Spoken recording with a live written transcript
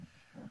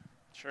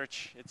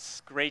Church,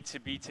 it's great to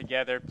be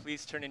together.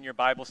 Please turn in your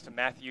Bibles to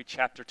Matthew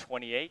chapter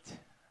 28.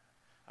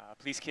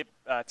 Please keep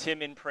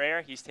Tim in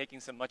prayer. He's taking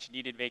some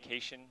much-needed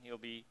vacation. He'll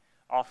be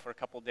off for a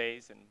couple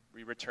days and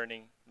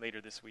returning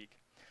later this week.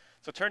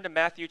 So turn to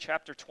Matthew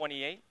chapter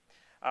 28.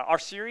 Our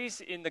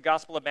series in the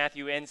Gospel of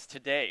Matthew ends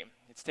today.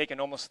 It's taken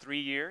almost 3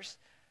 years,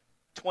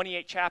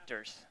 28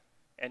 chapters,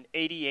 and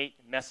 88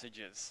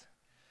 messages.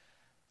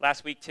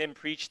 Last week, Tim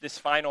preached this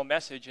final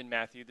message in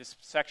Matthew, this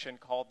section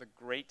called the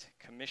Great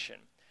Commission.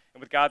 And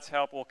with God's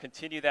help, we'll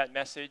continue that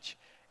message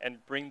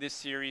and bring this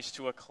series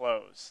to a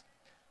close.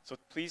 So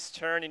please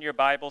turn in your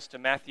Bibles to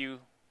Matthew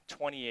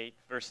 28,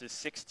 verses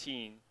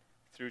 16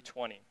 through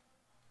 20.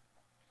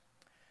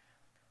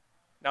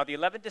 Now the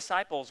 11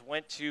 disciples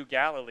went to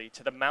Galilee,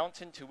 to the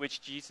mountain to which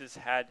Jesus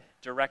had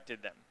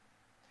directed them.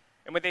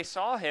 And when they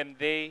saw him,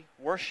 they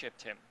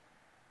worshipped him,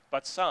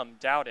 but some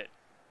doubted.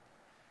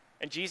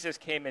 And Jesus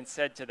came and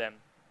said to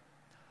them,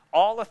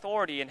 "All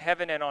authority in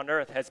heaven and on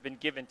earth has been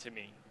given to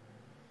me.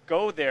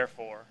 Go,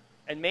 therefore,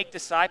 and make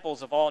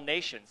disciples of all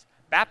nations,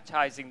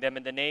 baptizing them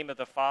in the name of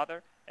the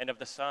Father and of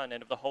the Son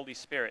and of the Holy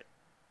Spirit,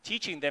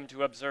 teaching them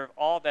to observe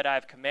all that I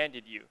have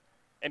commanded you.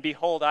 And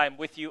behold, I am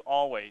with you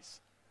always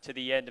to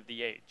the end of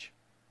the age."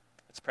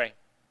 Let's pray.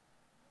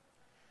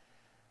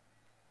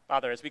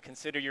 Father, as we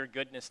consider your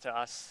goodness to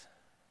us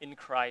in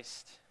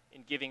Christ,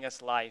 in giving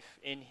us life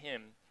in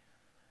him,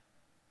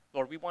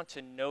 Lord, we want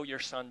to know your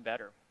Son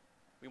better.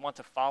 We want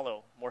to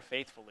follow more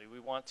faithfully. We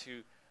want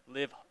to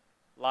live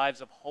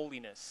lives of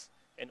holiness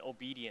and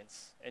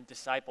obedience and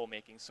disciple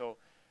making. So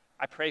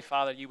I pray,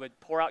 Father, you would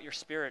pour out your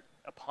Spirit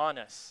upon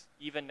us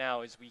even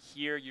now as we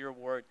hear your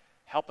word.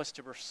 Help us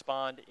to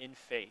respond in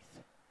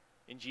faith.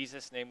 In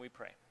Jesus' name we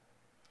pray.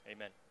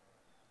 Amen.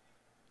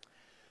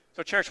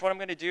 So church, what I'm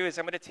going to do is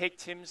I'm going to take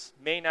Tim's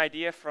main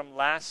idea from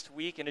last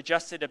week and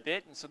adjust it a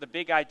bit. And so the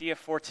big idea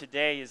for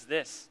today is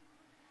this: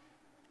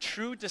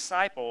 true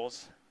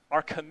disciples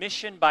are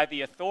commissioned by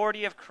the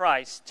authority of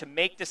Christ to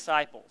make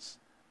disciples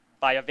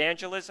by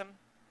evangelism,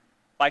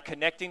 by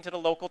connecting to the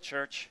local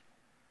church,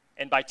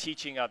 and by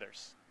teaching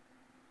others.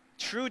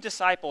 True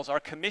disciples are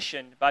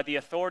commissioned by the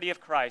authority of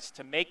Christ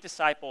to make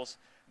disciples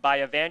by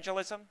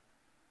evangelism,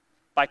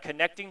 by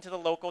connecting to the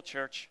local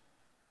church,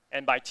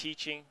 and by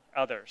teaching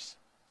others.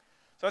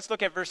 So let's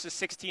look at verses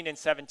 16 and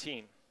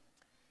 17.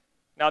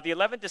 Now the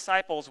 11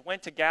 disciples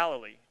went to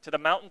Galilee, to the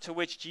mountain to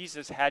which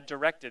Jesus had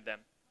directed them.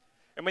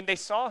 And when they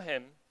saw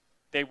him,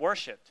 they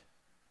worshipped,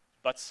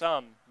 but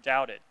some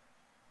doubted.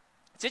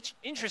 It's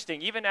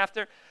interesting, even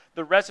after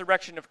the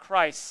resurrection of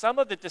Christ, some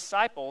of the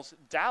disciples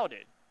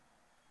doubted.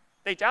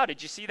 They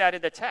doubted. You see that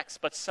in the text,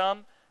 but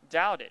some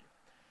doubted.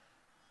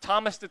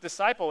 Thomas the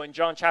disciple in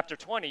John chapter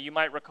 20, you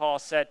might recall,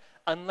 said,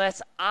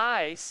 "Unless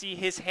I see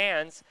his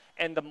hands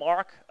and the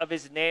mark of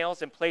his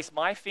nails, and place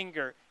my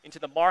finger into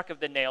the mark of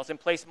the nails, and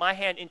place my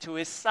hand into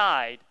his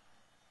side,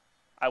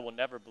 I will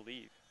never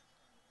believe."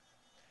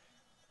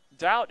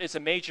 Doubt is a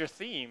major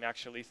theme,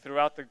 actually,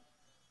 throughout the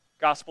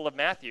Gospel of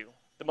Matthew.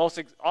 The most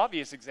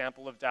obvious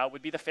example of doubt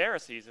would be the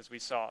Pharisees, as we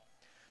saw.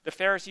 The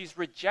Pharisees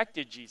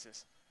rejected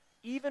Jesus.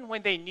 Even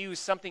when they knew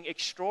something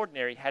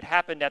extraordinary had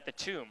happened at the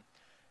tomb,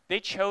 they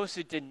chose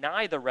to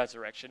deny the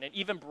resurrection and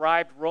even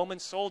bribed Roman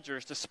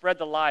soldiers to spread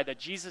the lie that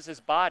Jesus'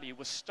 body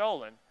was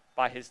stolen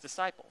by his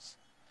disciples.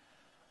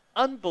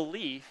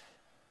 Unbelief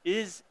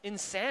is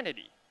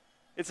insanity.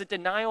 It's a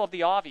denial of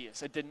the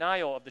obvious, a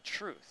denial of the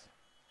truth.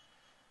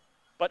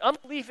 But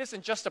unbelief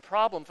isn't just a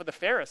problem for the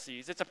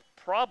Pharisees, it's a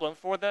problem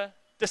for the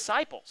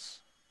disciples.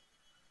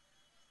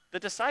 The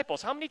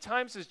disciples. How many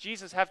times does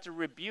Jesus have to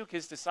rebuke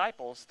his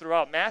disciples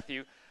throughout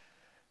Matthew?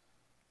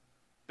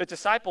 The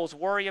disciples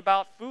worry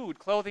about food,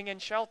 clothing,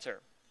 and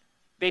shelter.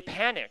 They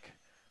panic,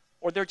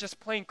 or they're just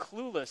plain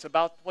clueless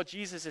about what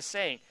Jesus is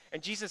saying.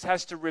 And Jesus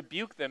has to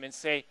rebuke them and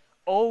say,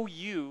 "O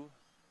you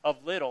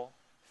of little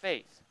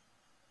faith."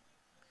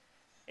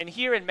 And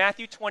here in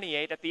Matthew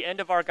 28, at the end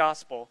of our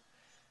gospel,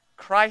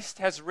 Christ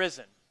has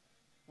risen.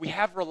 We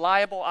have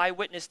reliable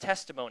eyewitness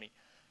testimony.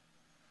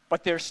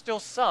 But there's still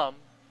some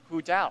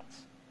who doubt.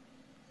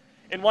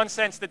 In one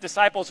sense, the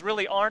disciples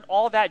really aren't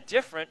all that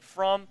different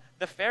from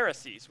the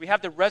Pharisees. We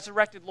have the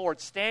resurrected Lord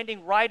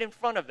standing right in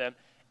front of them,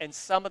 and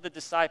some of the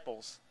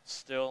disciples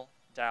still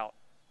doubt.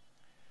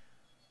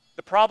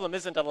 The problem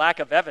isn't a lack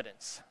of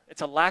evidence.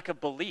 It's a lack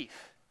of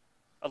belief,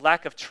 a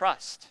lack of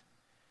trust.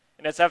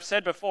 And as I've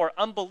said before,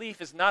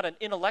 unbelief is not an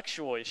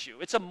intellectual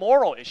issue. It's a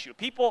moral issue.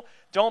 People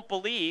don't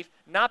believe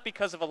not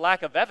because of a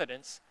lack of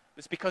evidence,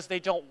 it's because they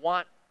don't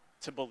want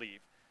to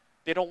believe.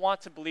 They don't want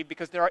to believe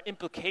because there are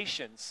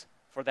implications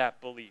for that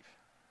belief.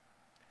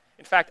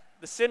 In fact,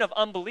 the sin of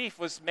unbelief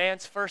was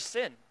man's first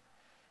sin.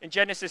 In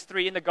Genesis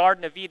 3, in the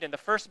Garden of Eden, the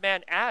first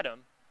man,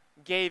 Adam,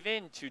 gave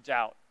in to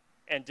doubt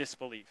and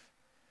disbelief.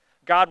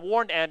 God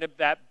warned Adam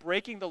that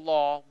breaking the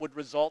law would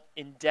result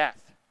in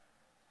death.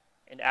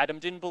 And Adam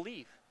didn't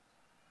believe.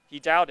 He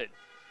doubted.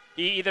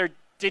 He either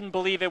didn't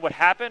believe it would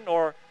happen,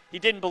 or he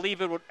didn't believe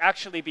it would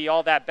actually be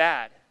all that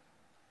bad.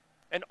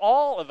 And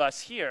all of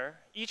us here,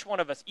 each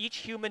one of us, each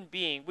human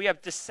being, we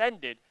have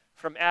descended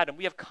from Adam.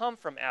 We have come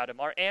from Adam,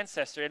 our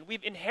ancestor, and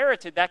we've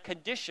inherited that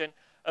condition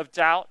of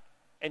doubt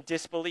and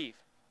disbelief.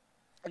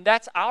 And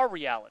that's our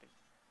reality.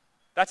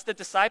 That's the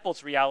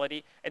disciples'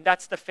 reality, and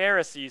that's the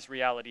Pharisees'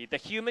 reality. The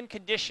human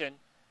condition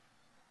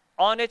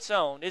on its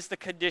own is the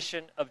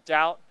condition of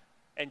doubt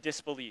and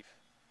disbelief.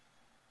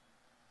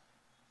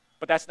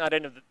 But that's not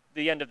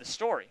the end of the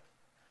story.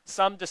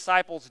 Some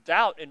disciples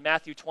doubt in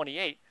Matthew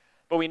 28,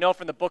 but we know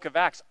from the book of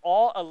Acts,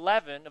 all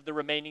 11 of the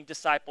remaining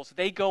disciples,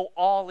 they go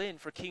all in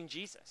for King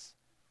Jesus.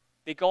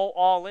 They go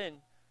all in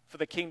for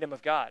the kingdom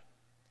of God.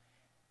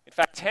 In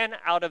fact, 10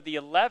 out of the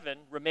 11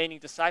 remaining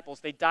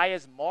disciples, they die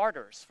as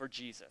martyrs for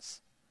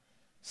Jesus.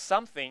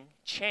 Something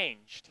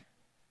changed.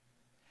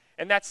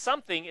 And that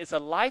something is a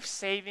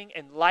life-saving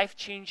and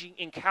life-changing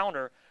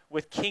encounter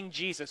with King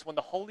Jesus when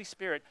the Holy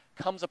Spirit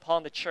comes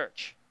upon the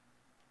church.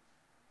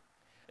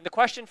 And the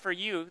question for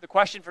you, the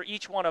question for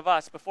each one of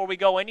us, before we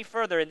go any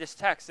further in this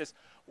text is,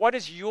 what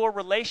is your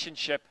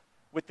relationship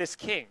with this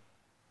King?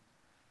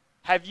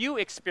 Have you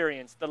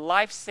experienced the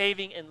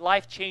life-saving and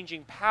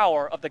life-changing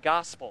power of the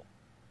gospel?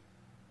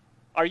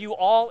 Are you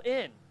all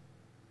in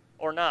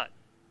or not?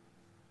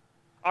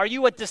 Are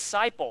you a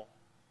disciple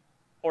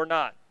or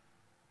not?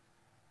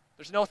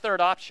 There's no third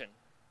option.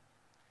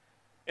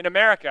 In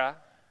America,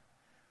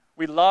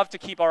 we love to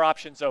keep our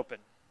options open.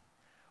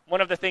 One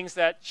of the things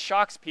that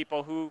shocks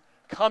people who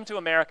come to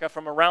America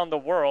from around the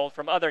world,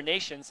 from other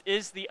nations,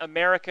 is the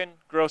American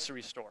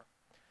grocery store.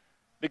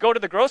 They go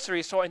to the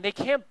grocery store and they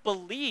can't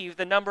believe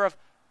the number of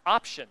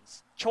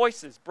options,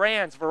 choices,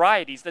 brands,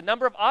 varieties. The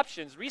number of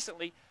options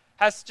recently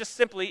has just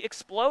simply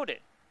exploded.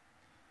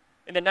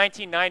 In the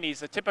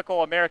 1990s, a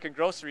typical American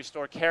grocery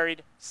store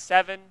carried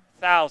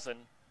 7,000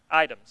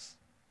 items.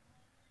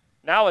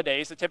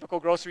 Nowadays, a typical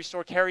grocery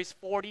store carries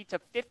 40 to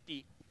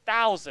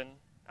 50,000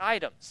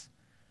 items.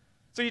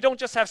 So you don't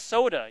just have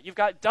soda. You've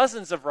got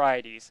dozens of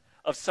varieties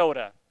of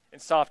soda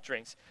and soft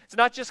drinks. It's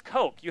not just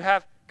Coke. You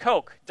have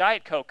Coke,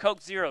 Diet Coke, Coke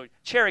Zero,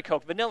 Cherry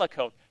Coke, Vanilla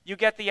Coke. You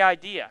get the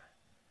idea.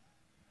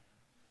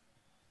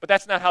 But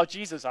that's not how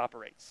Jesus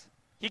operates.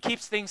 He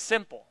keeps things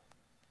simple.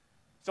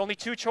 It's only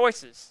two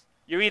choices.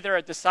 You're either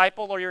a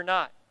disciple or you're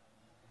not.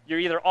 You're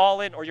either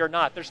all in or you're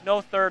not. There's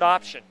no third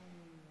option.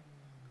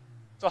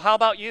 So how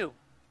about you?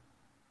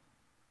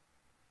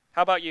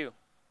 How about you?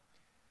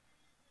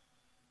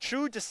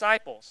 True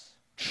disciples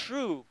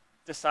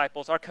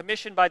are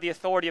commissioned by the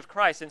authority of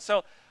Christ. And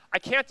so I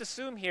can't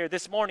assume here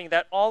this morning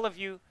that all of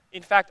you,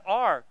 in fact,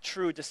 are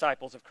true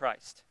disciples of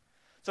Christ.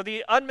 So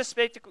the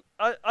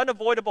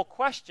unavoidable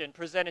question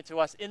presented to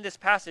us in this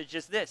passage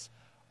is this: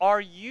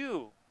 are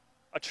you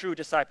a true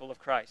disciple of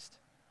Christ?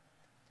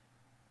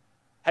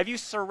 Have you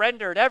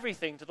surrendered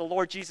everything to the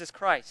Lord Jesus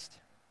Christ?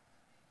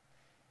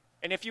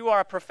 And if you are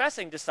a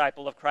professing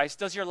disciple of Christ,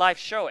 does your life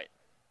show it?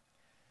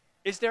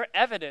 Is there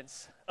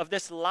evidence of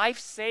this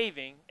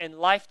life-saving and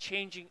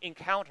life-changing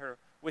encounter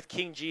with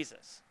King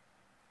Jesus?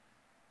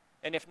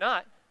 And if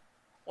not,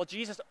 well,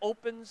 Jesus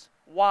opens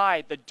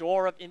wide the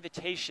door of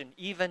invitation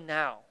even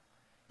now.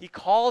 He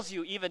calls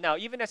you even now,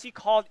 even as he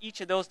called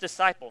each of those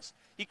disciples.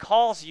 He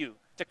calls you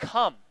to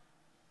come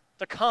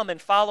and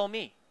follow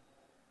me.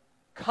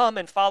 Come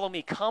and follow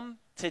me. Come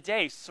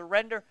today.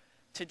 Surrender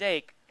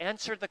today.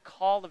 Answer the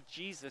call of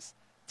Jesus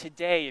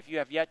today if you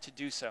have yet to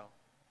do so.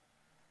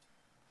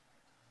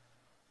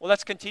 Well,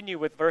 let's continue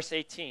with verse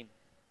 18.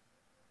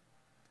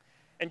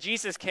 And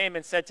Jesus came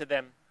and said to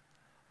them,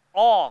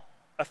 all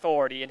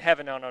authority in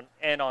heaven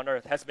and on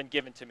earth has been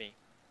given to me.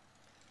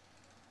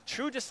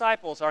 True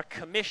disciples are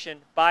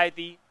commissioned by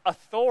the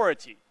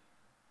authority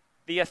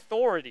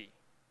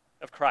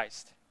of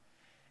Christ.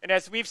 And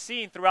as we've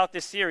seen throughout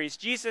this series,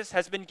 Jesus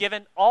has been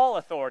given all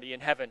authority in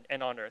heaven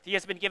and on earth. He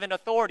has been given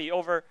authority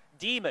over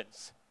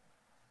demons,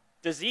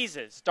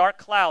 diseases, dark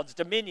clouds,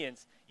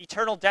 dominions,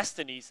 eternal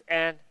destinies,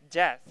 and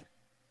death.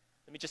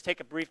 Let me just take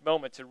a brief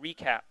moment to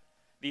recap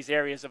these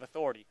areas of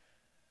authority.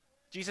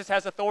 Jesus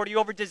has authority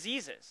over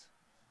diseases.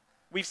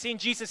 We've seen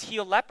Jesus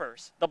heal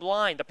lepers, the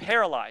blind, the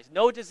paralyzed.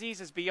 No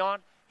disease is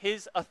beyond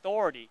his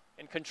authority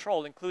and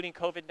control, including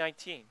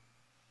COVID-19.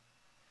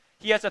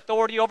 He has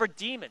authority over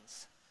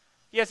demons.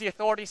 He has the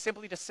authority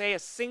simply to say a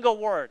single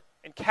word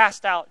and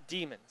cast out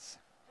demons.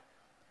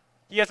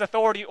 He has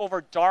authority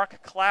over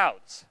dark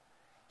clouds.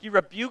 He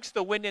rebukes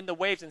the wind and the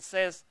waves and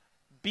says,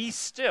 "Be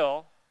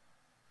still,"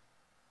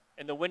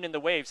 and the wind and the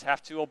waves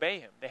have to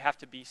obey him. They have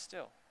to be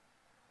still.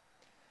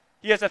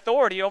 He has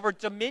authority over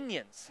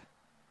dominions.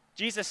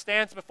 Jesus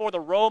stands before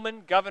the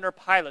Roman governor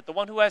Pilate, the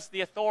one who has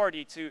the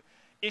authority to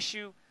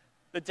issue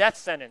the death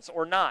sentence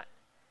or not.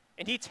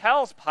 And he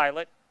tells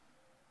Pilate,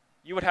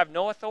 "You would have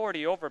no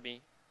authority over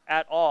me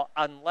at all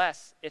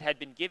unless it had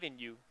been given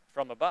you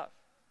from above."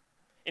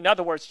 In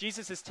other words,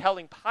 Jesus is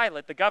telling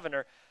Pilate, the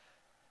governor,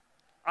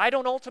 I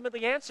don't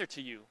ultimately answer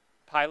to you,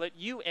 Pilate.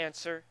 You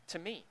answer to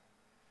me.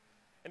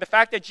 And the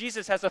fact that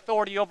Jesus has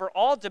authority over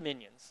all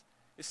dominions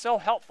is so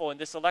helpful in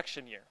this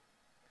election year.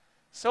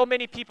 So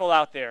many people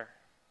out there,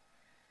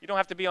 you don't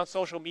have to be on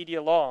social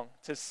media long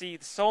to see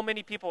so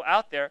many people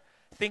out there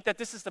think that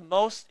this is the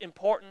most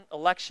important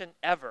election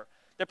ever.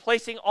 They're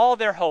placing all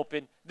their hope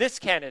in this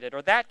candidate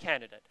or that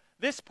candidate,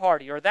 this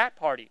party or that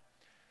party.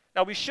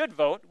 Now, we should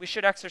vote. We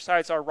should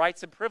exercise our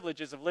rights and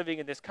privileges of living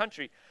in this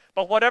country.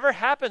 But whatever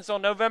happens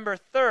on November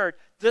 3rd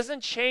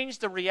doesn't change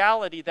the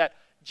reality that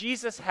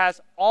Jesus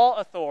has all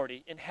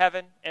authority in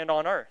heaven and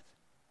on earth.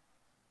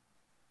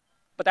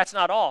 But that's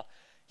not all.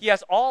 He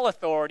has all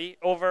authority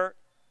over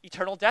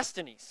eternal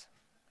destinies.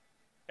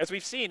 As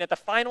we've seen, at the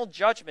final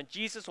judgment,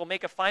 Jesus will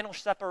make a final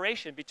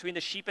separation between the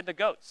sheep and the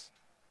goats,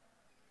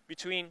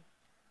 between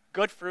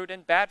good fruit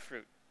and bad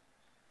fruit,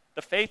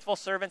 the faithful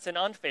servants and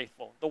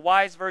unfaithful, the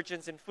wise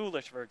virgins and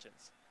foolish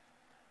virgins.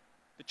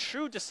 The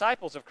true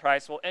disciples of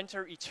Christ will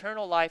enter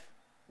eternal life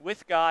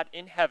with God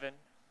in heaven,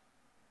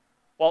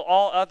 while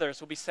all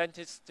others will be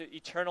sentenced to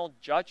eternal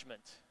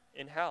judgment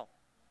in hell.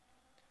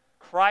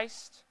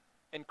 Christ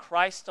and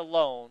Christ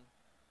alone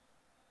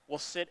will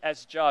sit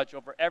as judge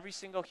over every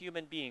single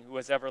human being who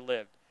has ever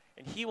lived,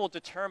 and he will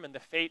determine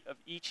the fate of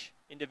each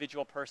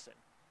individual person.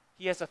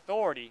 He has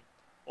authority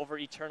over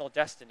eternal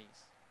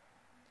destinies.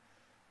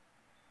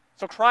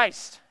 So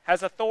Christ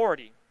has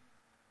authority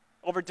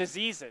over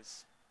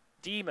diseases,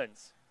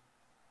 demons,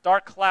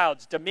 dark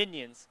clouds,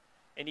 dominions,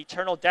 and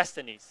eternal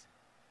destinies.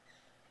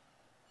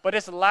 But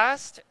his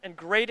last and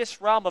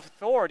greatest realm of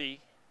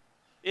authority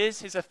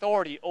is his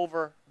authority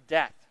over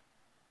death.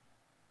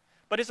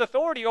 But his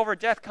authority over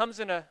death comes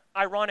in an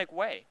ironic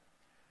way.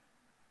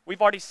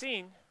 We've already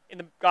seen in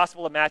the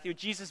Gospel of Matthew,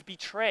 Jesus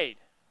betrayed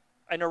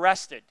and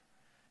arrested,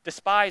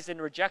 despised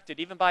and rejected,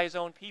 even by his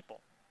own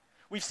people.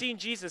 We've seen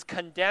Jesus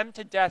condemned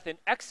to death and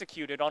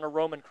executed on a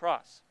Roman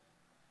cross.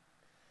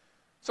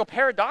 So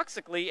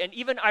paradoxically, and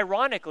even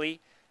ironically,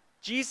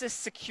 Jesus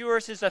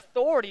secures his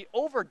authority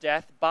over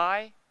death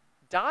by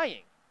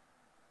dying.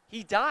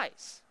 He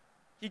dies.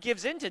 He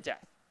gives in to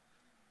death.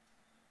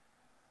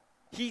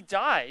 He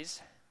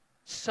dies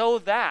so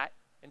that,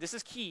 and this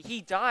is key,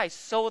 he dies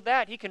so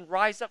that he can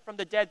rise up from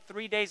the dead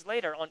 3 days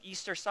later on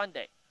Easter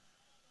Sunday.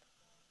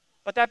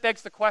 But that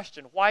begs the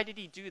question, why did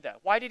he do that?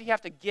 Why did he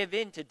have to give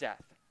in to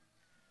death?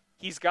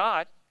 He's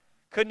God.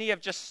 Couldn't he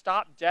have just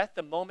stopped death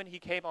the moment he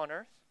came on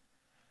earth?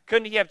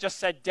 Couldn't he have just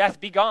said,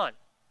 "Death, be gone"?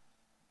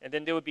 And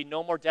then there would be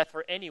no more death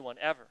for anyone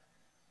ever.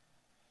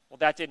 Well,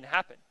 that didn't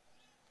happen.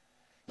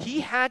 He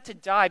had to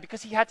die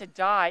because he had to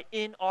die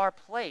in our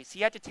place.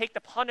 He had to take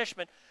the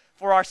punishment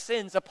for our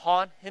sins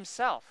upon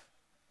himself.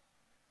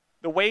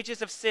 The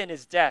wages of sin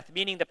is death,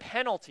 meaning the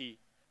penalty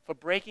for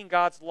breaking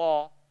God's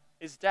law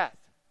is death.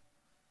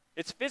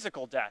 It's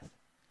physical death.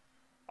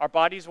 Our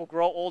bodies will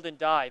grow old and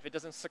die if it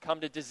doesn't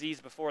succumb to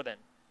disease before then.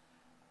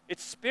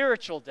 It's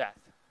spiritual death,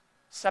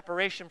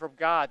 separation from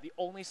God, the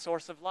only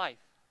source of life.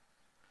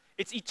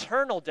 It's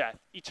eternal death,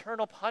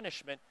 eternal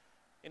punishment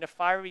in a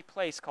fiery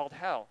place called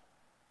hell.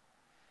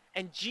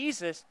 And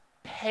Jesus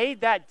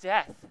paid that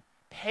death,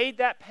 paid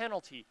that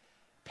penalty,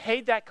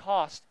 paid that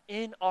cost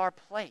in our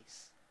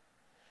place.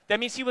 That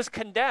means he was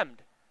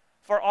condemned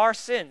for our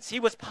sins. He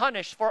was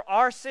punished for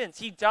our sins.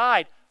 He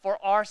died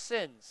for our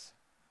sins,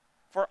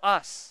 for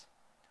us.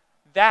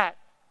 That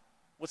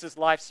was his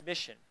life's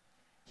mission.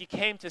 He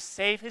came to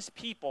save his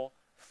people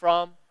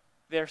from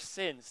their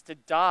sins, to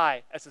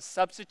die as a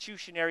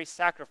substitutionary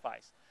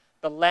sacrifice,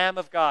 the Lamb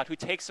of God who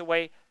takes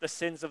away the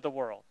sins of the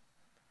world.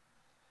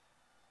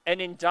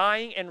 And in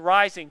dying and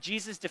rising,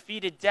 Jesus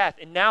defeated death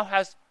and now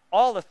has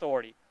all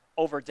authority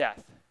over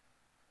death,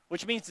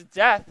 which means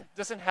death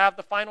doesn't have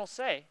the final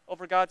say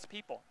over God's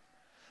people.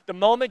 The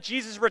moment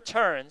Jesus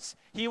returns,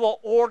 he will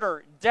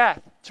order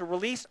death to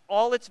release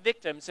all its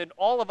victims, and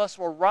all of us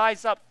will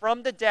rise up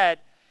from the dead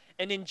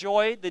and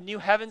enjoy the new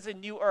heavens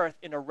and new earth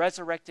in a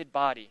resurrected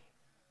body.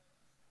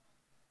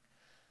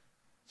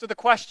 So the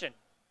question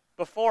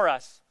before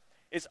us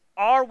is,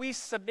 are we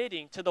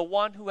submitting to the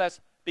one who has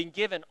been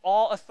given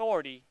all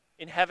authority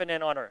in heaven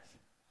and on earth?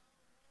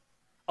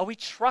 Are we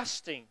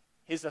trusting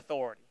his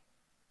authority?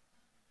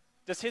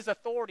 Does his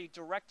authority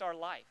direct our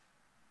life?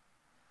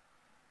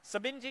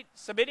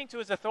 Submitting to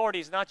his authority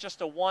is not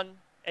just a one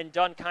and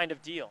done kind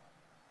of deal.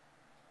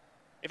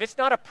 If it's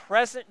not a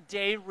present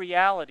day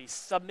reality,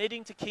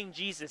 submitting to King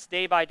Jesus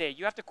day by day,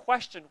 you have to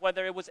question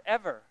whether it was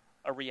ever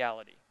a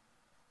reality.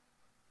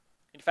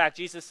 In fact,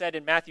 Jesus said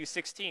in Matthew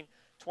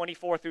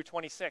 16:24 through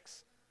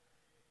 26,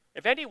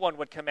 "If anyone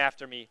would come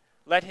after me,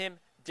 let him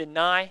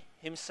deny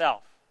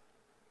himself,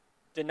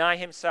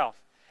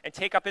 and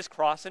take up his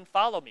cross and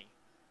follow me."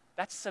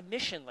 That's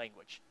submission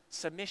language,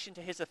 submission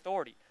to his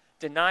authority.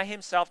 Deny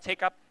himself,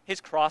 take up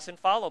his cross, and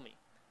follow me.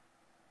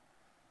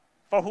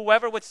 For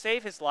whoever would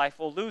save his life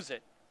will lose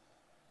it,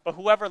 but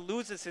whoever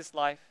loses his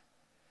life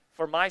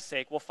for my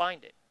sake will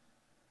find it.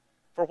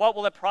 For what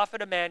will it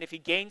profit a man if he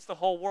gains the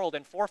whole world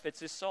and forfeits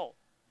his soul?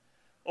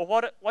 Or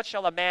what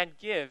shall a man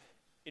give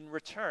in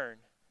return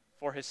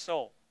for his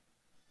soul?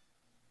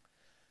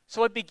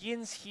 So it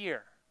begins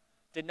here,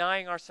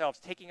 denying ourselves,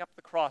 taking up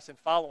the cross, and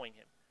following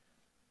him.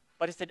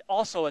 But it's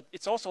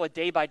also a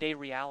day-by-day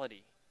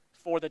reality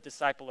for the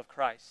disciple of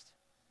Christ.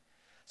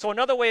 So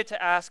another way to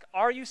ask,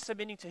 are you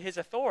submitting to his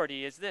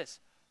authority, is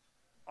this: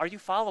 are you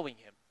following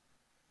him?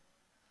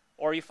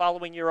 Or are you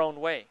following your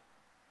own way?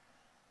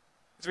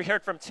 As we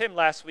heard from Tim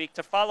last week,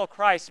 to follow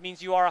Christ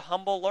means you are a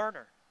humble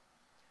learner.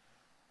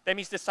 That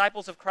means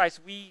disciples of Christ,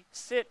 we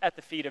sit at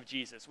the feet of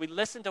Jesus. We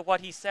listen to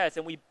what he says,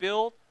 and we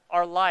build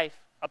our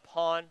life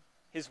upon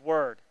his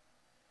word.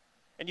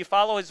 And you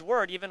follow his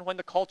word even when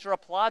the culture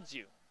applauds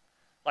you,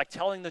 like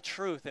telling the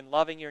truth and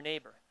loving your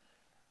neighbor.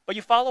 But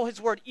you follow his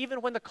word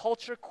even when the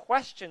culture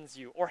questions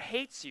you or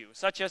hates you,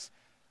 such as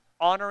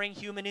honoring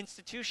human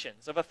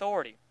institutions of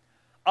authority,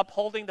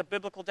 upholding the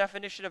biblical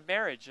definition of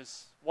marriage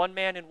as one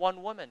man and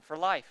one woman for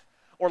life,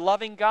 or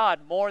loving God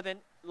more than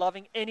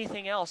loving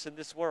anything else in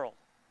this world.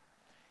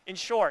 In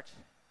short,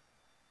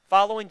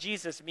 following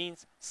Jesus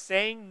means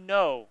saying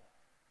no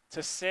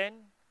to sin,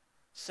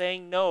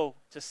 saying no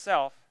to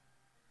self,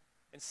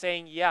 and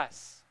saying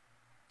yes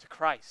to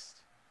Christ.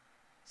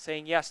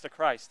 Saying yes to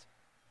Christ.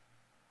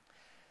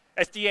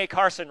 As D.A.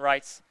 Carson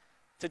writes,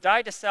 to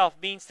die to self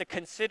means to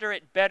consider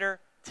it better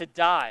to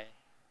die.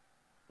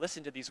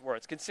 Listen to these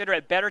words. Consider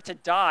it better to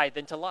die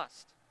than to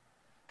lust.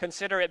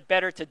 Consider it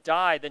better to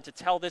die than to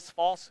tell this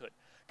falsehood.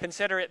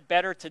 Consider it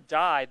better to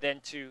die than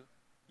to,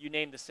 you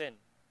name the sin.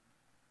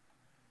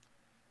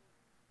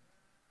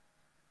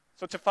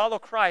 So to follow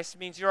Christ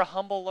means you're a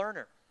humble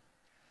learner.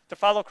 To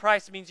follow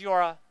Christ means you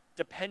are a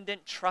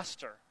dependent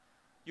truster.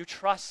 You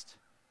trust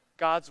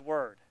God's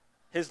word,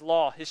 his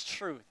law, his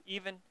truth,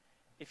 even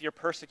if you're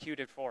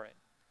persecuted for it.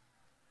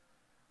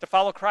 To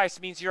follow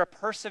Christ means you're a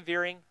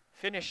persevering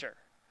finisher.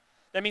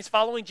 That means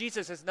following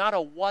Jesus is not a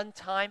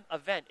one-time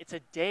event. It's a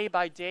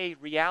day-by-day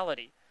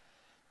reality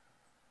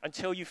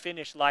until you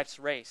finish life's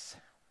race.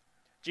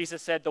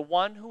 Jesus said, the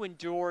one who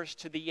endures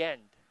to the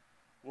end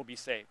will be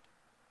saved.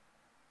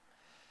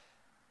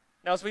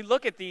 Now, as we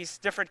look at these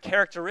different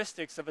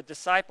characteristics of a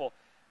disciple,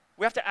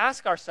 we have to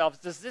ask ourselves,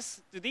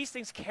 do these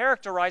things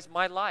characterize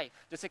my life?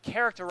 Does it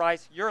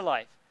characterize your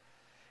life?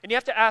 And you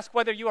have to ask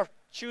whether you are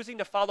choosing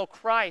to follow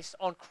Christ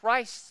on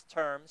Christ's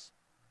terms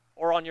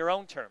or on your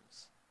own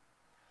terms.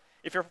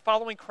 If you're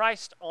following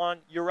Christ on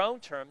your own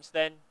terms,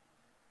 then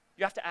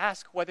you have to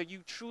ask whether you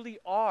truly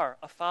are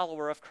a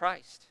follower of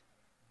Christ.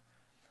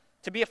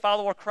 To be a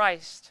follower of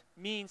Christ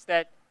means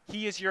that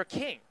he is your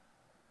king.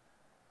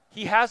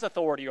 He has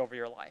authority over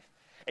your life,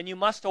 and you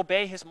must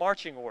obey his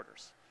marching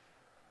orders.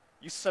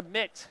 You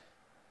submit,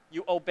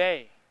 you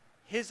obey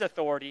his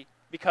authority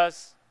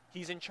because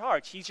he's in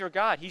charge. He's your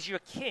God. He's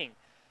your king,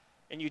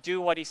 and you do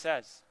what he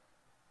says.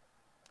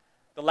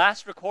 The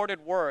last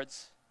recorded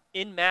words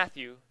in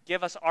Matthew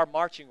give us our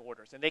marching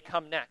orders, and they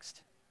come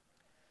next.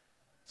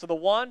 So the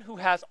one who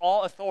has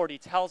all authority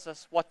tells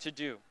us what to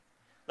do.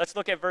 Let's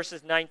look at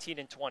verses 19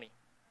 and 20.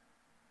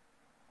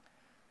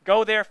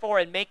 Go therefore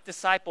and make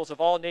disciples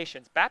of all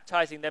nations,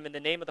 baptizing them in the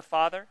name of the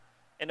Father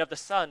and of the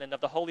Son and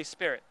of the Holy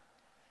Spirit,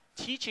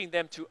 teaching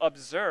them to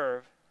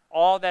observe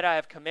all that I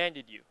have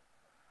commanded you.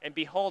 And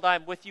behold, I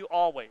am with you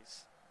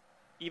always,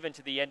 even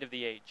to the end of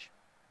the age.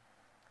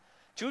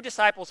 True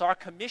disciples are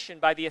commissioned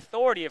by the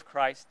authority of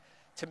Christ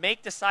to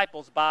make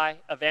disciples by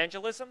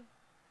evangelism,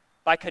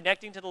 by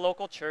connecting to the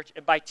local church,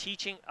 and by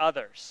teaching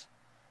others.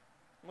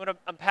 I'm going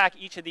to unpack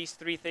each of these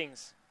three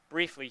things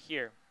briefly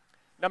here.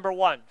 Number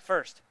one,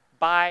 first,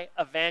 by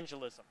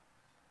evangelism.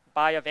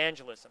 By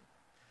evangelism.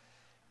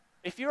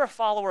 If you're a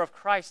follower of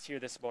Christ here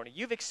this morning,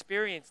 you've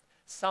experienced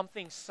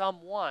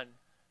someone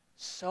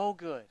so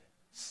good,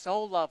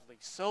 so lovely,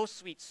 so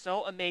sweet,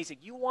 so amazing.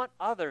 You want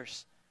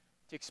others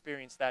to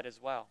experience that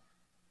as well.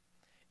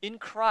 In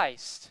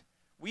Christ,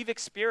 we've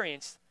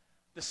experienced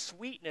the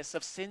sweetness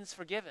of sins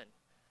forgiven,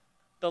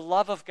 the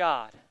love of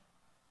God,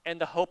 and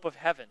the hope of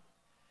heaven.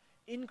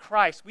 In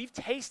Christ, we've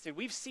tasted,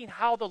 we've seen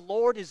how the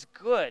Lord is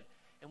good,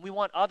 and we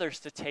want others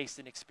to taste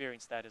and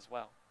experience that as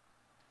well.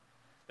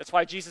 That's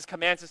why Jesus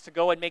commands us to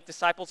go and make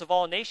disciples of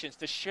all nations,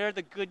 to share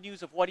the good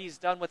news of what he's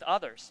done with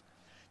others.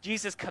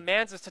 Jesus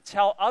commands us to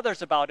tell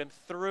others about him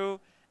through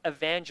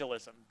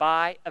evangelism,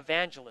 by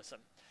evangelism.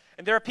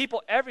 And there are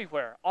people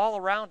everywhere, all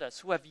around us,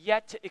 who have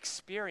yet to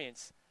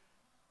experience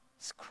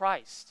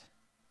Christ.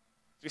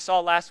 As we saw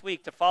last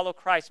week, to follow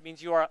Christ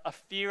means you are a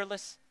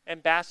fearless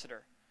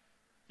ambassador.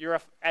 You're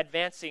an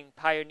advancing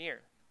pioneer.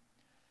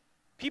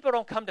 People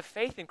don't come to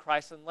faith in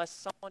Christ unless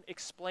someone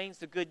explains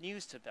the good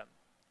news to them.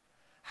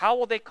 How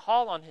will they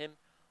call on him?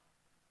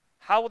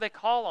 How will they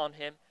call on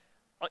him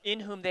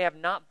in whom they have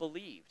not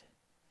believed?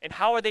 And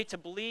how are they to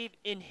believe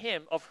in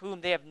him of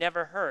whom they have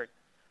never heard?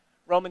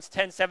 Romans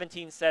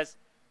 10:17 says,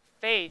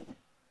 faith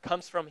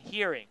comes from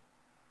hearing,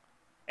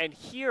 and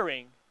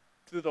hearing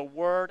through the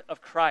word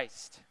of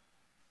Christ.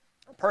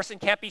 A person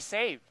can't be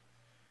saved.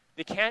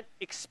 They can't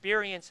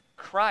experience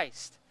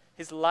Christ,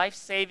 his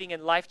life-saving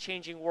and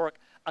life-changing work,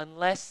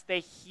 unless they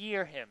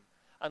hear him,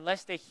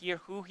 unless they hear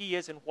who he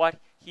is and what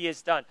he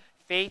has done.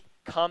 Faith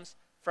comes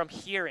from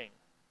hearing.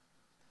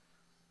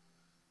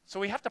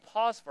 So we have to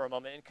pause for a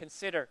moment and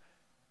consider,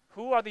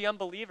 who are the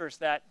unbelievers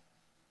that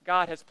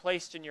God has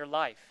placed in your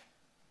life?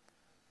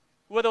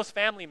 Who are those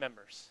family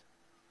members,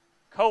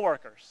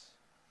 coworkers,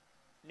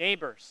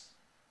 neighbors,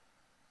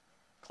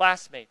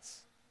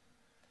 classmates?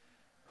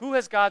 Who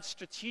has God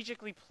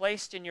strategically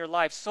placed in your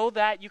life so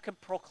that you can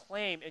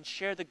proclaim and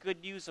share the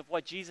good news of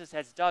what Jesus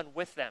has done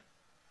with them?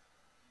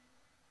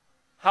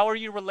 How are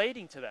you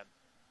relating to them?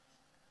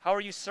 How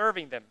are you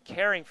serving them,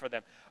 caring for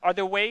them? Are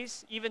there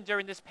ways, even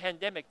during this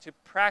pandemic, to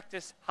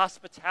practice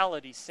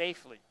hospitality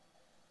safely?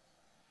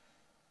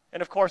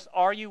 And of course,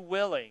 are you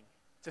willing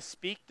to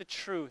speak the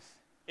truth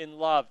in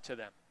love to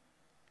them?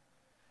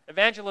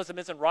 Evangelism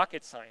isn't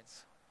rocket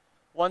science.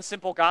 One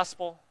simple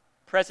gospel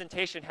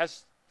presentation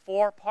has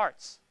 4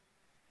 parts: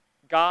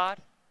 God,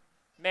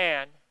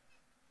 man,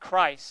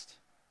 Christ,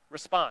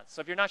 response.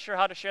 So if you're not sure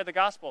how to share the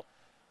gospel,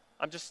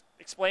 I'm just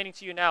explaining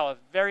to you now a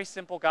very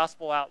simple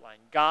gospel outline.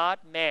 God,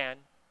 man,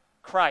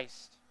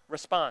 Christ,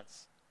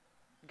 response.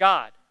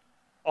 God,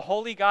 a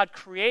holy God,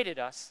 created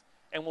us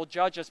and will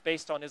judge us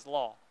based on his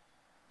law.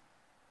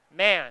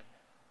 Man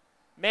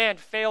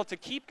failed to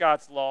keep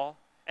God's law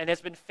and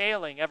has been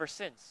failing ever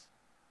since.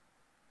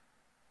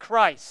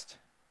 Christ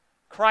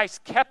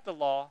kept the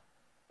law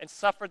and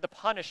suffered the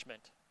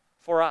punishment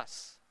for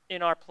us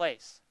in our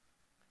place.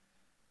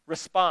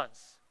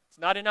 Response. It's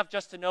not enough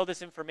just to know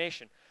this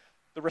information.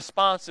 The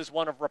response is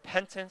one of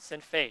repentance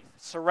and faith,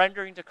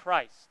 surrendering to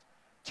Christ,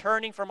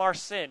 turning from our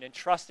sin and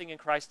trusting in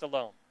Christ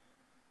alone.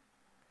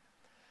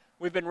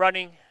 We've been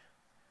running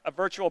a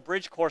virtual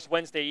bridge course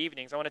Wednesday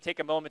evenings. I want to take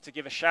a moment to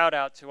give a shout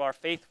out to our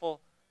faithful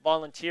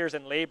volunteers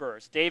and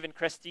laborers: Dave and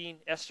Christine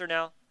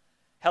Esternow,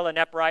 Helen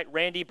Eppright,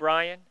 Randy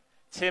Bryan,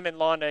 Tim and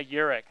Lana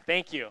Urich.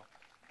 Thank you.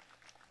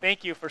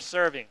 Thank you for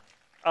serving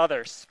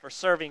others, for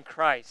serving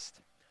Christ.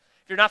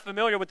 If you're not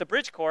familiar with the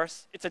Bridge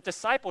course, it's a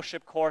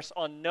discipleship course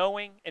on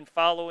knowing and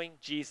following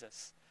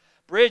Jesus.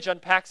 Bridge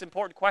unpacks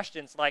important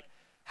questions like,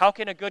 how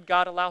can a good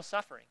God allow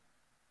suffering?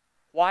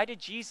 Why did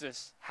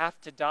Jesus have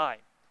to die?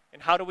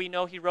 And how do we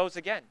know he rose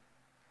again?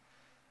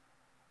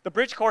 The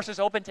Bridge course is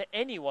open to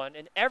anyone,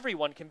 and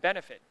everyone can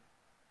benefit.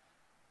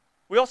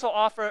 We also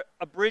offer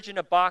a Bridge in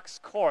a Box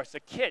course, a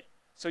kit,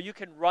 so you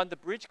can run the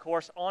Bridge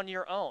course on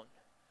your own.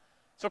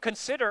 So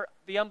consider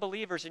the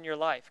unbelievers in your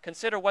life.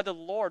 Consider whether the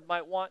Lord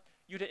might want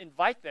you to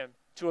invite them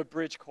to a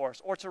Bridge course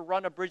or to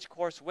run a Bridge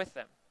course with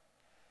them.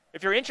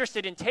 If you're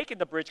interested in taking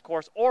the Bridge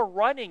course or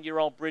running your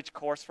own Bridge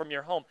course from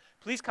your home,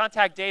 please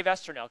contact Dave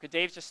Esternow. Could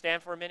Dave just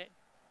stand for a minute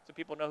so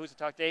people know who's to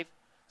talk? Dave?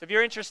 So if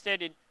you're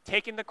interested in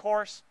taking the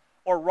course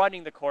or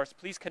running the course,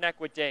 please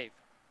connect with Dave.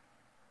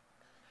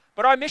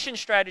 But our mission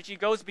strategy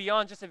goes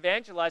beyond just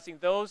evangelizing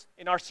those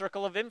in our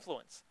circle of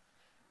influence.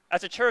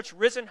 As a church,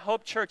 Risen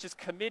Hope Church is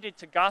committed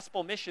to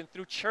gospel mission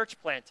through church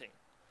planting.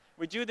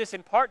 We do this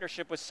in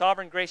partnership with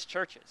Sovereign Grace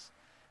churches.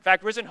 In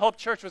fact, Risen Hope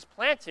Church was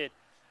planted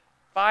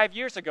 5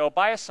 years ago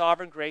by a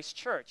Sovereign Grace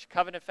church,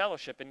 Covenant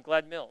Fellowship in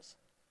Glen Mills.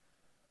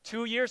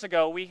 2 years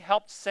ago, we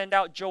helped send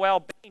out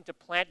Joel Bain to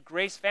plant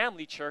Grace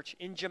Family Church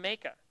in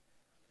Jamaica.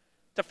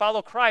 To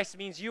follow Christ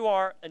means you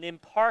are an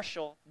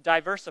impartial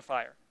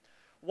diversifier,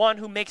 one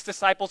who makes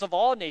disciples of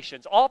all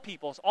nations, all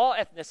peoples, all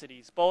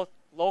ethnicities, both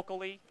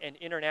locally and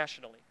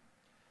internationally.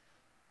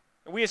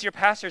 And we as your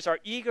pastors are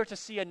eager to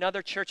see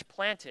another church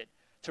planted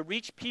to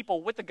reach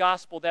people with the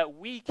gospel that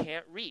we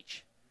can't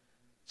reach.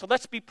 So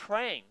let's be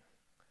praying.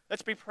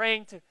 Let's be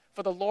praying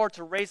for the Lord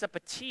to raise up a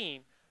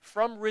team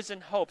from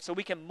Risen Hope so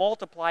we can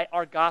multiply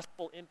our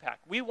gospel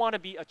impact. We want to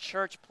be a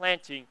church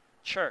planting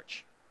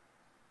church.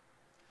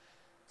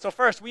 So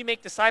first, we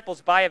make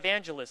disciples by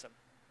evangelism.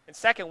 And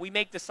second, we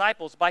make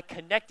disciples by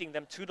connecting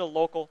them to the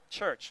local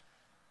church.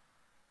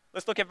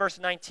 Let's look at verse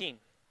 19.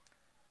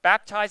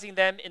 Baptizing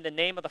them in the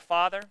name of the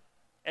Father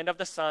and of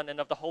the Son and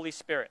of the Holy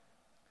Spirit.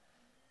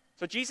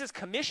 So Jesus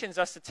commissions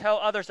us to tell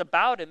others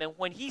about him, and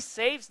when he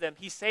saves them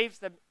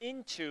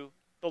into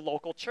the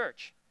local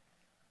church.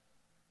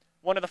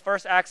 One of the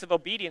first acts of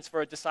obedience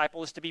for a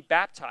disciple is to be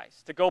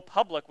baptized, to go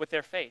public with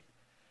their faith.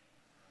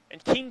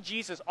 And King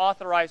Jesus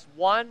authorized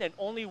one and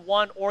only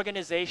one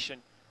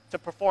organization to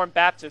perform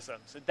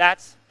baptisms, and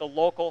that's the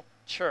local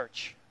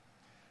church.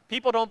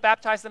 People don't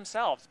baptize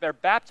themselves. They're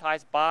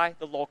baptized by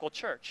the local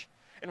church.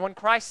 And when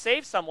Christ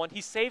saves someone, he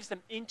saves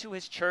them into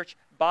his church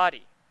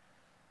body.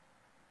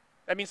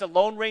 That means a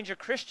Lone Ranger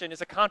Christian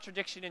is a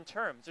contradiction in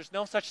terms. There's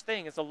no such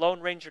thing as a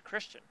Lone Ranger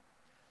Christian.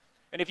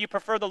 And if you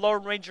prefer the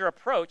Lone Ranger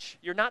approach,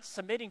 you're not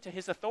submitting to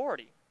his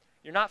authority.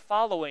 You're not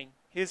following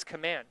his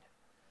command.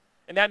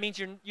 And that means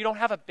you don't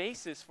have a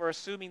basis for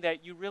assuming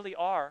that you really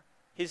are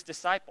his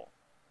disciple.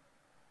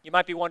 You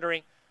might be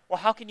wondering, well,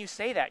 how can you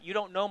say that? You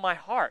don't know my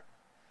heart.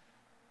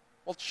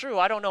 Well, true,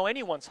 I don't know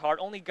anyone's heart.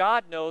 Only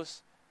God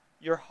knows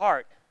your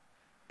heart.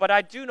 But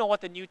I do know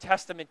what the New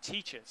Testament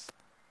teaches.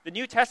 The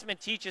New Testament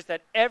teaches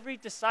that every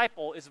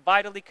disciple is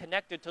vitally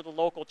connected to the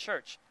local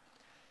church.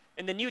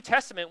 In the New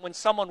Testament, when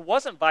someone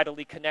wasn't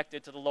vitally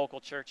connected to the local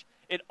church,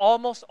 it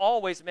almost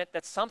always meant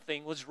that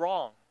something was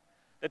wrong,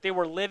 that they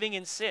were living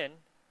in sin,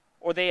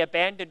 or they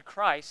abandoned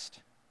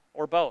Christ,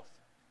 or both.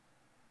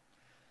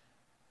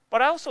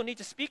 But I also need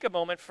to speak a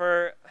moment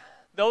for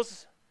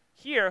those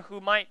here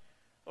who might,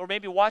 or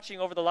maybe watching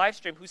over the live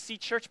stream, who see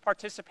church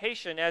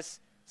participation as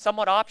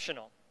somewhat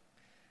optional.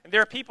 And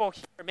there are people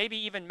here, maybe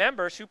even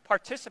members, who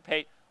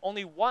participate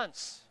only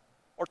once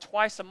or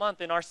twice a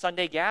month in our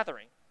Sunday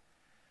gathering.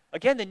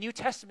 Again, the New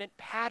Testament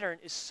pattern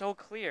is so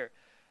clear.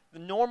 The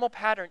normal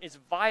pattern is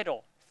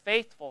vital,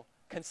 faithful,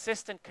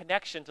 consistent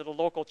connection to the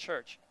local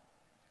church.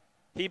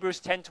 Hebrews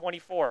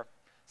 10:24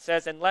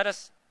 says, "And let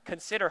us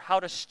consider how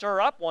to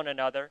stir up one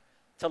another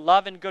to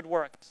love and good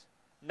works,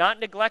 not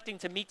neglecting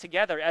to meet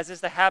together, as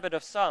is the habit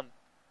of some,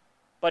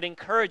 but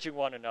encouraging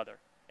one another,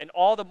 and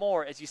all the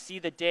more as you see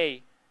the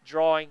day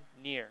drawing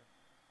near."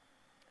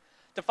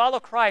 To follow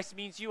Christ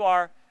means you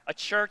are a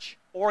church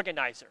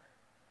organizer.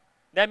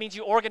 That means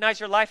you organize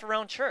your life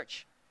around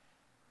church.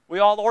 We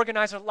all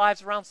organize our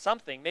lives around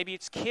something. Maybe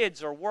it's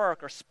kids or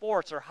work or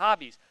sports or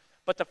hobbies.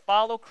 But to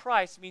follow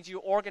Christ means you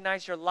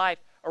organize your life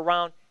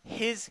around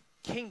His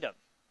kingdom.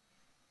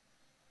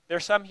 There are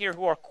some here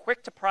who are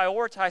quick to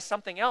prioritize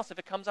something else if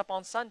it comes up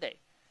on Sunday.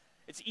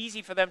 It's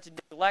easy for them to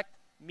neglect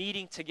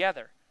meeting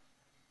together.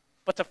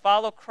 But to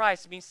follow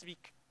Christ means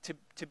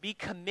to be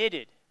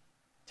committed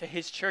to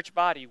His church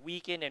body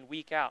week in and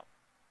week out.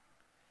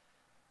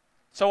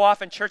 So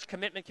often church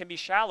commitment can be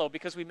shallow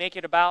because we make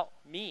it about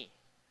me.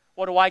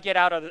 What do I get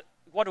out of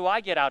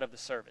the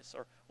service?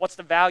 Or what's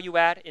the value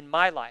add in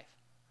my life?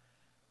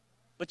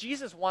 But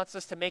Jesus wants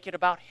us to make it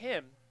about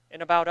Him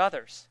and about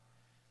others.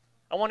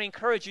 I want to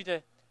encourage you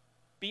to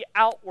be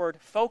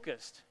outward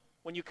focused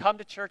when you come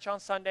to church on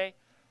Sunday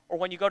or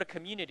when you go to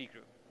community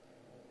group.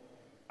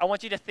 I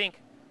want you to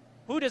think,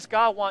 who does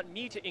God want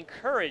me to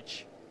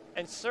encourage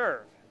and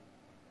serve?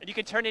 And you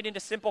can turn it into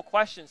simple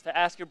questions to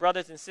ask your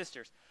brothers and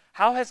sisters.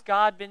 How has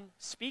God been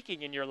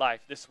speaking in your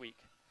life this week?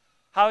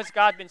 How has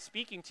God been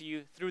speaking to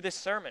you through this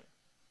sermon?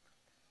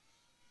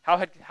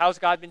 How's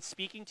God been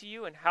speaking to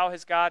you, and how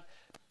has God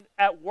been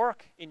at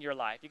work in your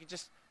life? You can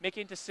just make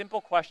it into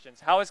simple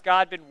questions. How has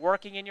God been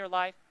working in your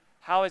life?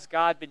 How has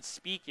God been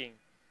speaking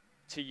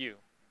to you?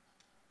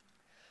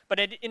 But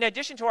in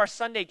addition to our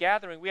Sunday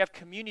gathering, we have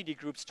community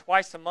groups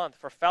twice a month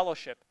for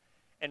fellowship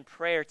and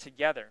prayer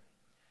together.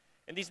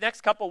 In these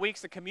next couple of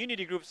weeks, the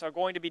community groups are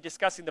going to be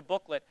discussing the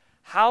booklet,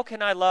 How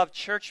Can I Love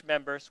Church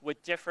Members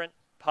with Different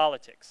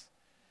Politics?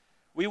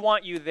 We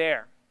want you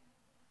there.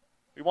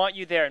 We want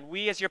you there, and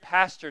we as your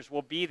pastors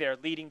will be there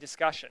leading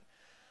discussion.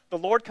 The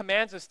Lord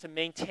commands us to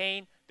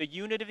maintain the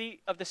unity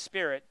of the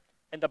Spirit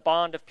and the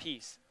bond of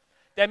peace.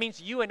 That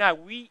means you and I,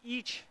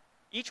 each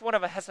one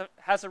of us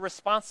has a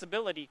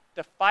responsibility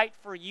to fight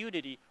for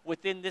unity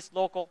within this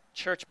local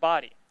church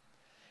body.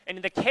 And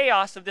in the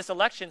chaos of this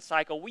election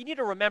cycle, we need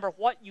to remember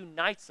what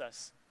unites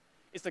us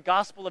is the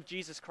gospel of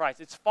Jesus Christ.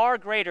 It's far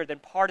greater than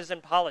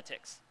partisan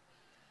politics.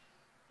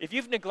 If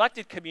you've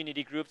neglected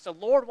community groups, the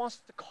Lord wants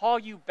to call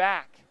you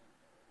back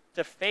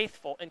to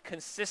faithful and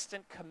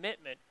consistent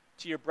commitment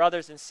to your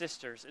brothers and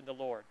sisters in the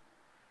Lord.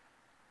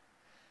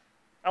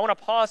 I want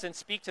to pause and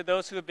speak to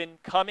those who have been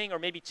coming or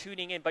maybe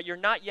tuning in, but you're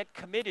not yet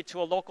committed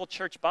to a local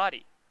church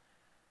body.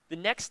 The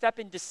next step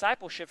in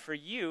discipleship for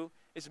you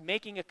is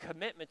making a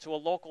commitment to a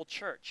local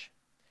church.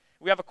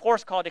 We have a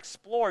course called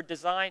Explore,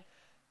 designed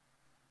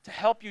to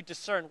help you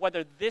discern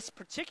whether this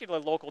particular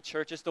local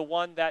church is the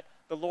one that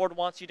the Lord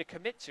wants you to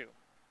commit to.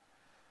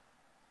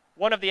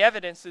 One of the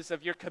evidences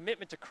of your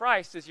commitment to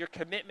Christ is your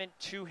commitment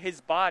to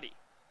His body.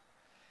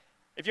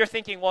 If you're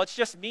thinking, well, it's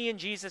just me and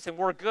Jesus and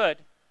we're good,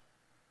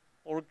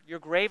 well, you're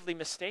gravely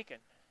mistaken.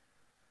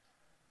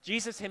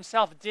 Jesus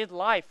Himself did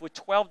life with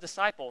 12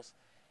 disciples,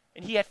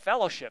 and He had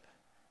fellowship,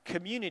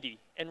 community,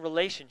 and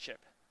relationship.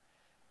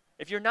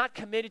 If you're not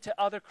committed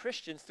to other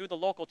Christians through the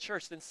local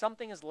church, then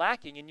something is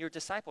lacking in your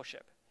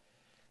discipleship.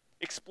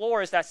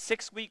 Explore is that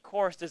 6-week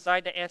course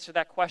designed to answer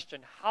that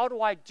question. How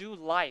do I do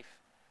life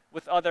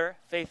with other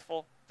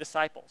faithful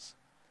disciples?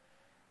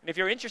 And if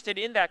you're interested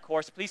in that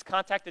course, please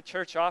contact the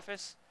church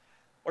office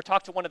or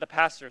talk to one of the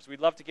pastors. We'd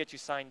love to get you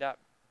signed up.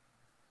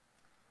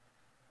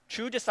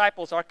 True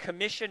disciples are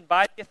commissioned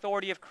by the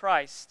authority of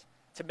Christ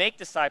to make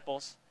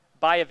disciples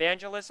by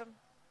evangelism,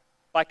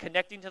 by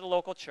connecting to the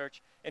local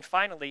church, and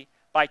finally,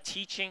 by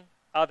teaching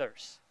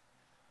others.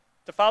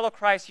 To follow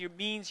Christ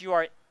means you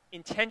are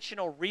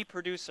intentional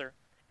reproducer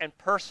and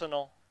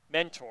personal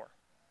mentor.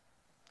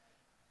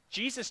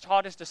 Jesus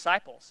taught His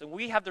disciples, and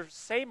we have the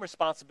same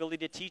responsibility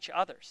to teach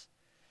others.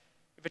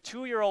 If a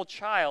 2-year-old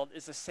child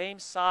is the same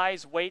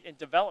size, weight, and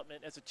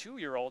development as a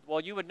 2-year-old,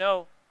 well, you would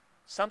know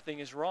something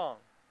is wrong.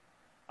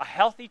 A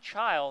healthy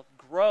child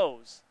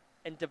grows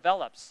and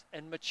develops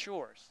and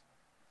matures.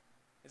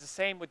 It's the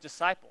same with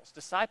disciples.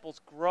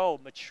 Disciples grow,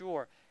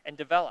 mature, and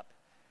develop.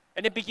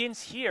 And it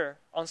begins here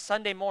on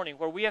Sunday morning,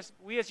 where we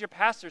as your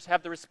pastors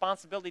have the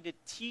responsibility to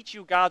teach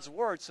you God's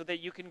word so that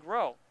you can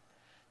grow.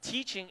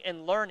 Teaching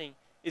and learning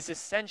is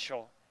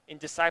essential in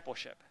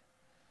discipleship.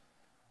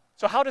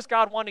 So how does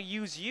God want to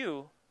use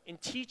you in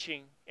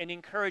teaching and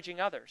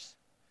encouraging others?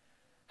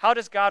 How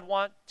does God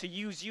want to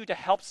use you to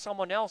help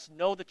someone else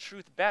know the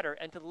truth better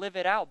and to live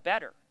it out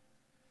better?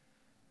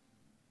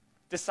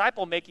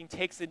 Disciple making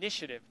takes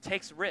initiative,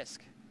 takes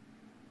risk.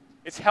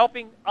 It's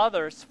helping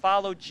others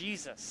follow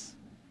Jesus.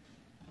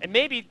 And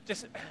maybe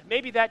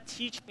that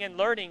teaching and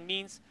learning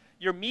means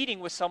you're meeting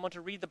with someone to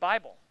read the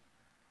Bible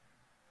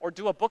or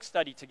do a book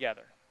study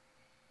together.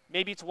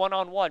 Maybe it's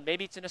one-on-one.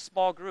 Maybe it's in a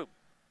small group.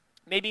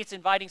 Maybe it's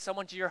inviting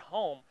someone to your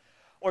home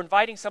or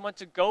inviting someone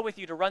to go with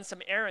you to run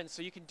some errands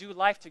so you can do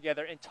life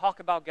together and talk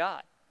about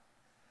God.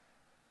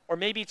 Or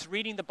maybe it's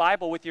reading the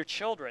Bible with your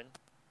children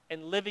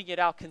and living it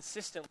out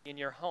consistently in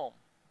your home.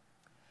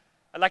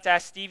 I'd like to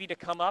ask Stevie to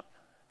come up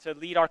to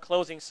lead our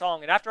closing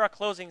song. And after our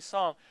closing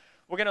song,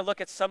 we're going to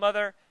look at some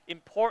other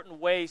important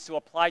ways to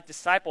apply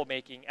disciple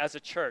making as a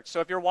church. So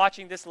if you're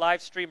watching this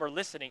live stream or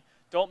listening,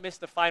 don't miss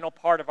the final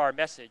part of our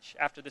message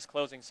after this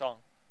closing song.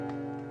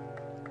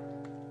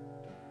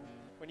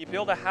 When you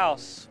build a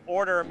house,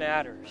 order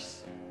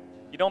matters.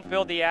 You don't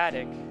build the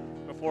attic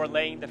before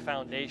laying the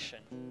foundation.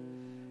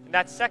 And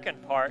that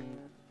second part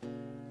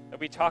that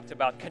we talked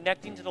about,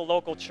 connecting to the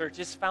local church,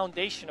 is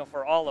foundational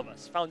for all of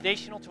us.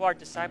 Foundational to our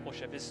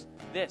discipleship is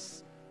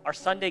this: our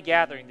Sunday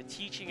gathering, the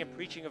teaching and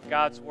preaching of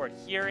God's word,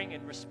 hearing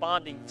and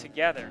responding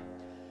together.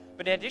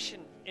 But in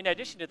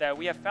addition to that,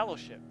 we have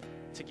fellowship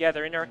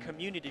together in our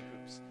community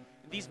groups.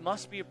 And these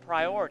must be a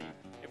priority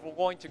if we're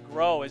going to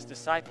grow as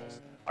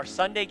disciples. Our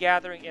Sunday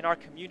gathering in our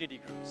community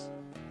groups.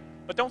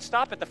 But don't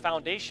stop at the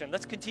foundation.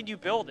 Let's continue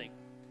building.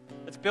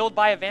 Let's build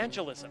by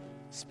evangelism,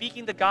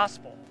 speaking the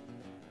gospel.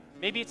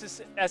 Maybe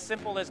it's as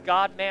simple as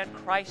God, man,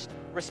 Christ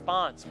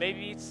responds.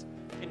 Maybe it's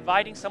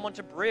inviting someone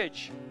to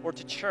Bridge or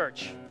to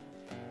church.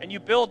 And you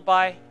build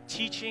by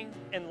teaching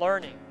and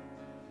learning.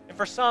 And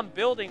for some,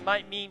 building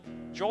might mean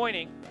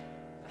joining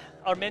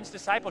our men's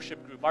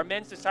discipleship group. Our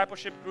men's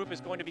discipleship group is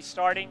going to be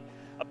starting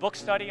a book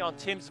study on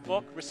Tim's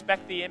book,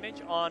 Respect the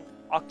Image, on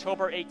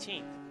October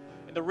 18th.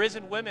 And the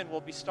Risen Women will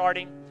be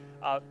starting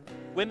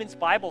women's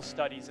Bible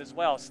studies as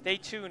well. Stay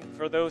tuned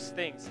for those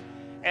things.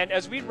 And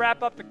as we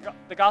wrap up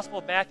the Gospel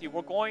of Matthew,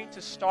 we're going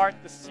to start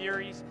a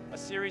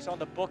series on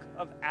the book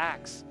of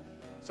Acts.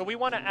 So we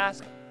want to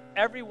ask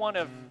every one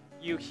of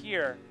you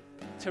here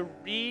to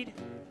read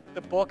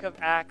the book of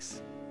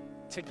Acts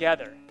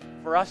together,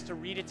 for us to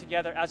read it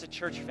together as a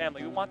church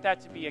family. We want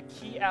that to be a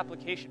key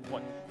application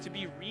point, to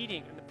be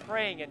reading and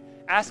praying and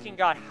asking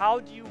God, how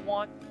do you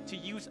want to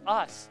use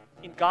us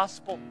in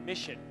gospel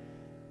mission?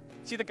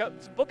 See, the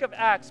book of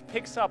Acts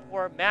picks up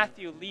where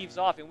Matthew leaves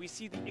off, and we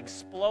see the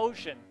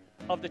explosion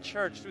of the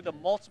church through the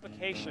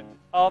multiplication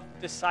of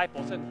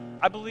disciples.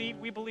 And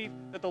we believe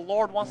that the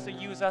Lord wants to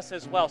use us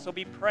as well. So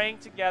be praying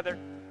together,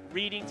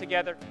 reading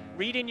together.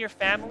 Read in your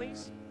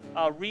families.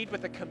 Read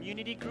with a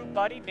community group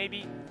buddy.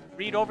 Maybe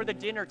read over the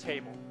dinner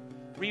table.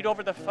 Read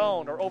over the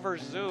phone or over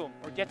Zoom,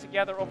 or get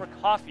together over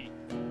coffee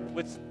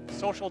with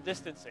social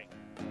distancing.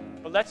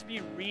 But let's be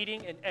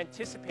reading and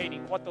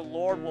anticipating what the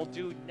Lord will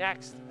do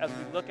next as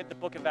we look at the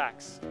book of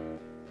Acts.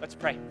 Let's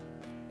pray.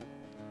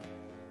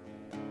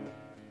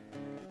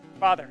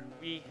 Father,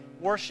 we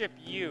worship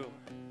you.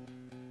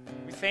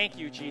 We thank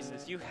you,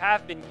 Jesus. You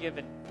have been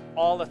given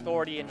all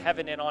authority in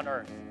heaven and on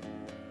earth.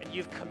 And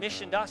you've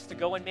commissioned us to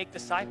go and make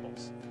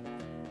disciples,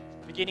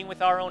 beginning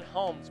with our own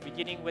homes,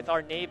 beginning with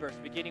our neighbors,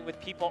 beginning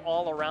with people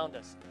all around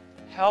us.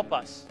 Help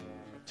us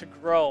to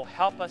grow.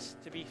 Help us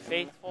to be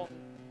faithful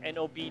and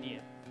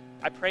obedient.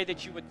 I pray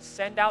that you would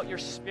send out your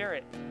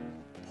Spirit.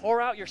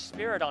 Pour out your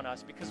Spirit on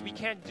us, because we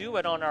can't do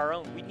it on our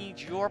own. We need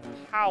your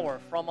power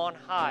from on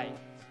high,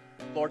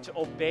 Lord, to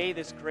obey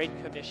this great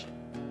commission.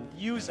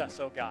 Use us,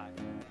 oh God.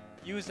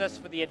 Use us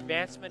for the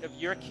advancement of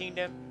your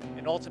kingdom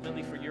and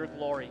ultimately for your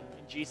glory.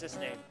 In Jesus'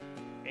 name,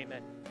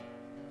 amen.